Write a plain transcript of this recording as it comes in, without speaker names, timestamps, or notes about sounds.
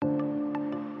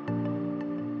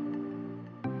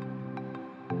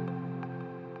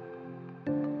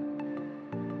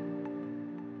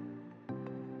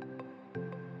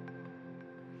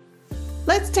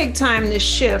Let's take time to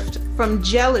shift from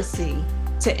jealousy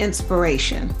to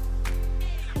inspiration.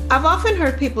 I've often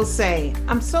heard people say,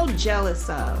 I'm so jealous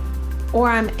of, or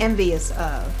I'm envious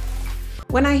of.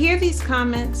 When I hear these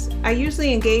comments, I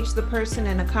usually engage the person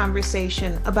in a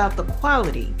conversation about the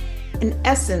quality and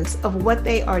essence of what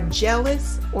they are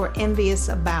jealous or envious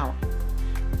about.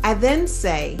 I then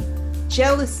say,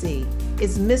 jealousy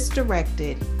is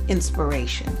misdirected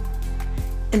inspiration.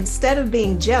 Instead of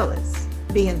being jealous,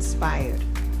 be inspired.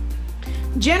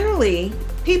 Generally,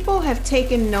 people have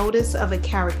taken notice of a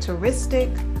characteristic,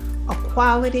 a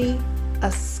quality,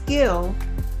 a skill,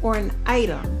 or an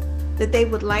item that they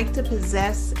would like to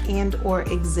possess and or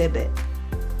exhibit.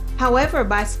 However,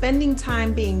 by spending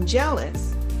time being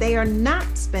jealous, they are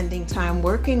not spending time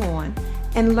working on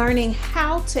and learning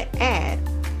how to add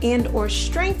and or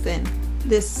strengthen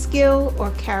this skill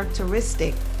or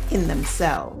characteristic in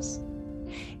themselves.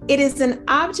 It is an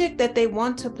object that they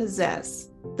want to possess.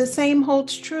 The same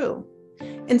holds true.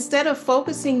 Instead of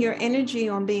focusing your energy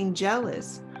on being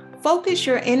jealous, focus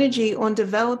your energy on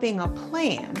developing a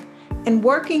plan and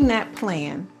working that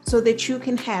plan so that you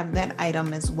can have that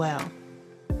item as well.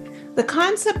 The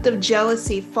concept of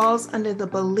jealousy falls under the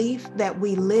belief that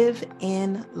we live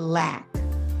in lack.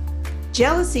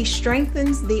 Jealousy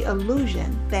strengthens the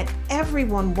illusion that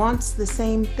everyone wants the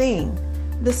same thing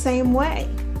the same way,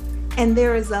 and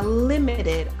there is a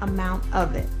limited amount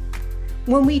of it.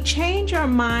 When we change our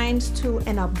minds to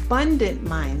an abundant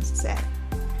mindset,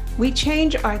 we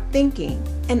change our thinking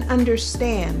and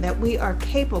understand that we are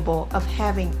capable of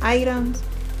having items,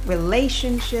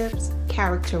 relationships,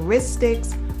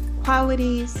 characteristics,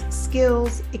 qualities,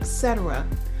 skills, etc.,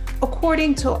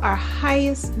 according to our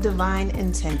highest divine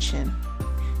intention.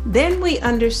 Then we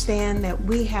understand that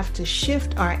we have to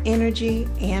shift our energy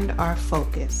and our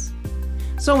focus.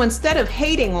 So instead of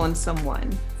hating on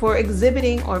someone for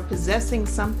exhibiting or possessing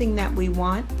something that we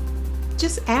want,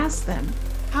 just ask them,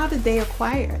 how did they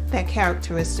acquire that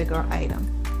characteristic or item?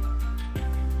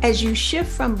 As you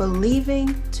shift from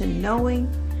believing to knowing,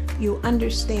 you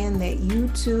understand that you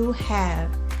too have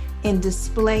and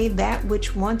display that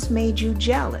which once made you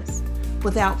jealous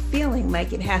without feeling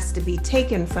like it has to be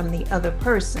taken from the other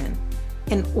person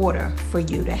in order for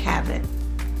you to have it.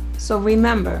 So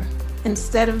remember,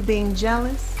 instead of being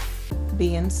jealous,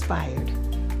 be inspired.